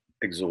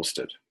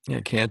exhausted.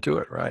 You can't do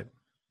it, right?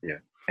 Yeah.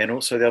 And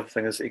also the other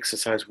thing is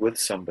exercise with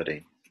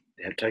somebody.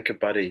 Take a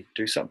buddy,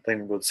 do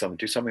something with someone,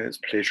 do something that's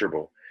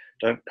pleasurable.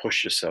 Don't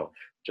push yourself.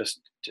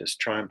 Just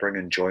try and bring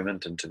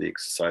enjoyment into the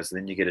exercise, and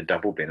then you get a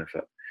double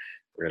benefit.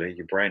 Really,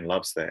 your brain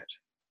loves that.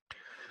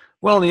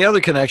 Well, and the other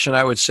connection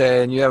I would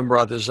say, and you haven't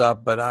brought this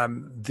up, but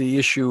the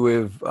issue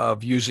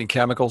of using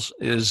chemicals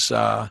is,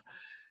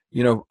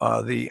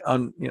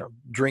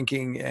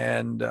 drinking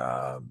and,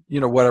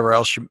 whatever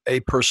else a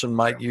person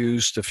might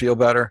use to feel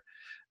better.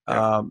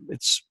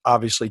 It's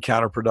obviously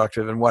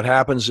counterproductive. And what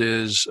happens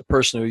is a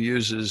person who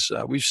uses,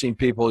 we've seen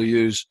people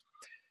use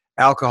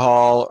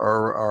alcohol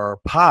or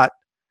pot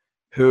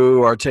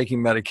who are taking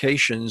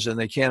medications, and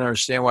they can't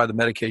understand why the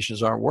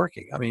medications aren't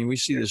working. I mean, we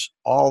see this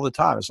all the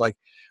time. It's like,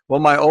 well,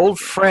 my old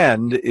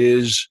friend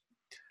is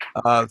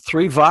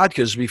 3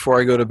 vodkas before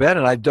I go to bed,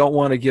 and I don't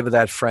want to give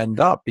that friend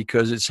up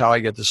because it's how I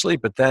get to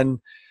sleep. But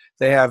then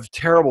they have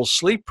terrible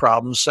sleep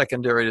problems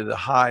secondary to the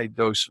high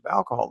dose of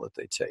alcohol that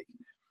they take.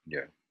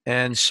 Yeah.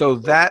 And so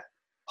that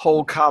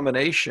whole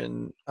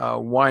combination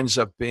winds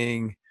up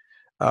being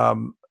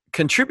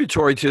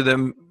contributory to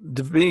them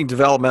being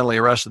developmentally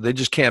arrested. They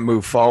just can't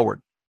move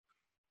forward.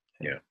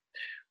 Yeah.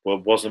 Well,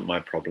 it wasn't my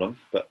problem,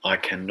 but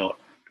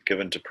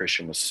given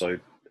depression was so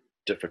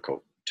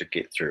difficult to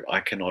get through. I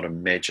cannot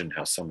imagine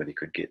how somebody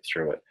could get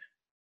through it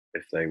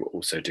if they were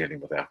also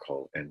dealing with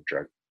alcohol and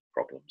drug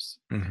problems.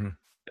 Mm-hmm.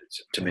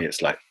 To me,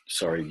 it's like,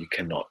 sorry, you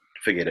cannot,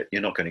 forget it.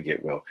 You're not going to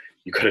get well.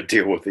 You've got to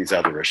deal with these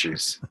other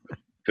issues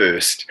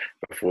first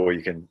before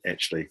you can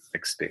actually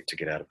expect to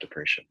get out of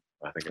depression.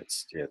 I think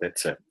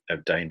that's a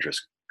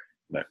dangerous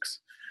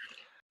mix.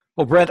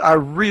 Well, Brent, I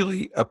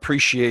really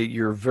appreciate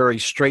your very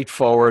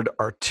straightforward,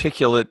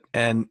 articulate,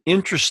 and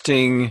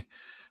interesting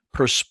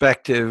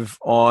perspective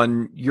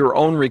on your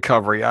own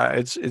recovery.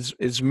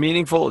 It's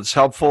meaningful. It's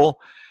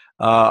helpful.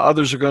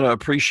 Others are going to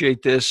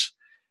appreciate this.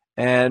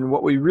 And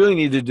what we really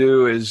need to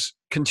do is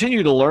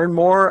continue to learn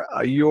more.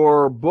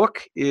 Your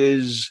book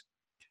is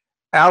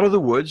Out of the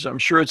Woods. I'm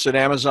sure it's at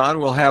Amazon.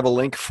 We'll have a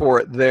link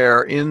for it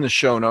there in the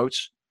show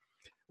notes.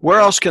 Where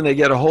else can they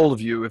get a hold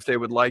of you if they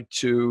would like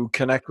to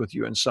connect with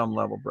you in some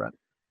level, Brent?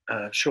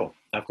 Sure.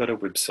 I've got a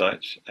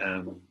website.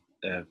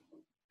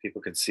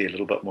 People can see a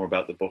little bit more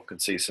about the book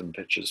and see some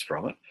pictures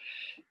from it.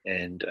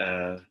 And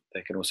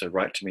they can also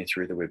write to me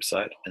through the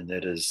website, and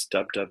that is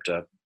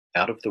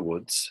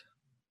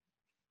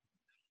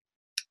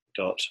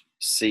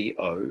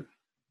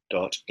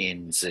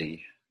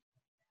www.outofthewoods.co.nz.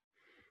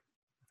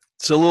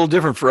 It's a little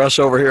different for us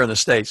over here in the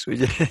States.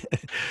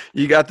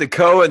 You got the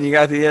co and you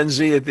got the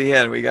NZ at the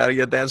end. We got to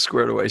get that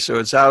squared away. So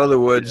it's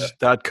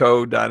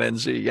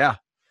outofthewoods.co.nz. Yeah.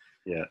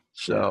 Yeah.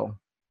 So,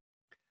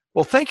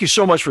 well, thank you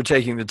so much for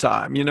taking the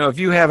time. If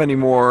you have any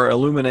more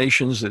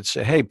illuminations that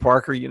say, hey,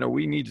 Parker,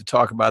 we need to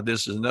talk about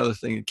this, is another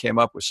thing that came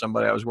up with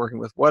somebody I was working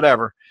with,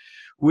 whatever.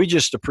 We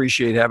just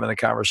appreciate having a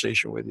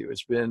conversation with you.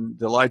 It's been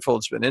delightful.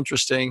 It's been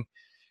interesting.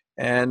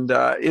 And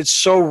it's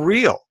so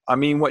real. I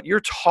mean, what you're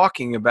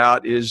talking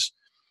about is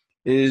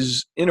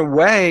in a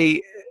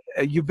way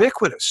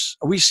ubiquitous.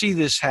 We see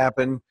this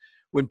happen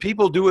when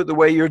people do it the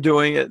way you're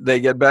doing it. They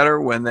get better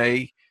when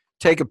they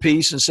take a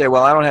piece and say,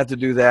 well, I don't have to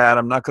do that.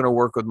 I'm not going to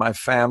work with my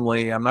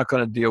family. I'm not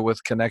going to deal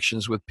with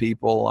connections with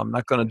people. I'm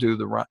not going to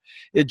do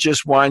it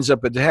just winds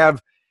up. But to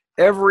have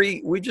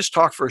we just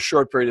talked for a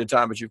short period of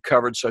time, but you've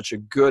covered such a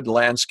good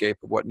landscape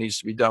of what needs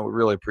to be done. We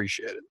really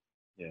appreciate it.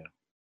 Yeah.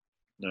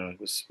 No, it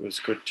was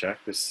good, Jack.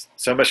 There's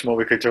so much more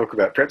we could talk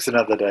about. Perhaps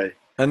another day.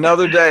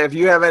 Another day. If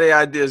you have any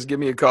ideas, give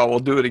me a call. We'll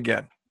do it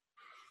again.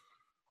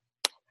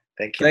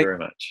 Thank you very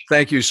much.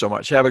 Thank you so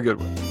much. Have a good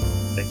one.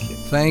 Thank you.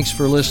 Thanks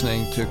for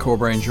listening to Core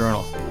Brain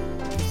Journal.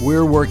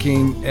 We're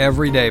working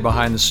every day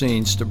behind the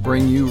scenes to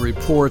bring you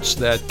reports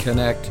that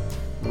connect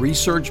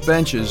research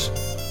benches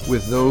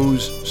with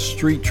those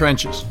street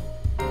trenches.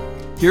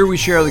 Here we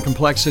share the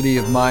complexity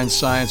of mind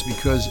science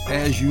because,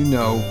 as you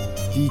know,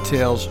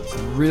 details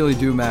really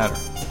do matter.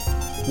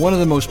 One of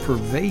the most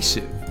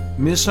pervasive,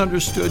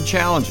 misunderstood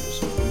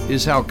challenges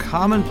is how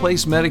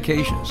commonplace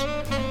medications,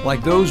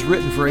 like those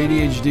written for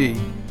ADHD,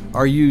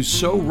 are used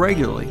so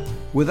regularly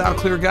without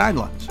clear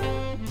guidelines.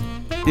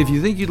 If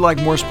you think you'd like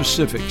more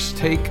specifics,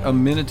 take a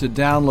minute to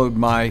download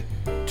my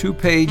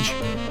 2-page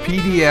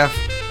PDF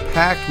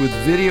packed with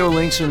video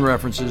links and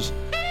references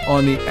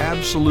on the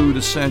absolute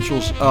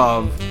essentials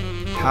of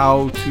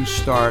how to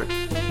start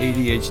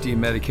ADHD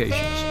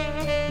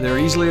medications. They're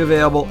easily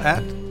available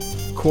at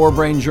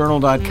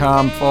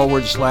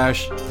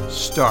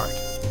corebrainjournal.com/start.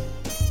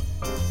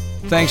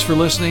 Thanks for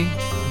listening.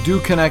 Do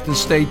connect and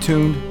stay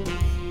tuned.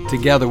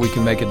 Together we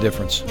can make a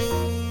difference.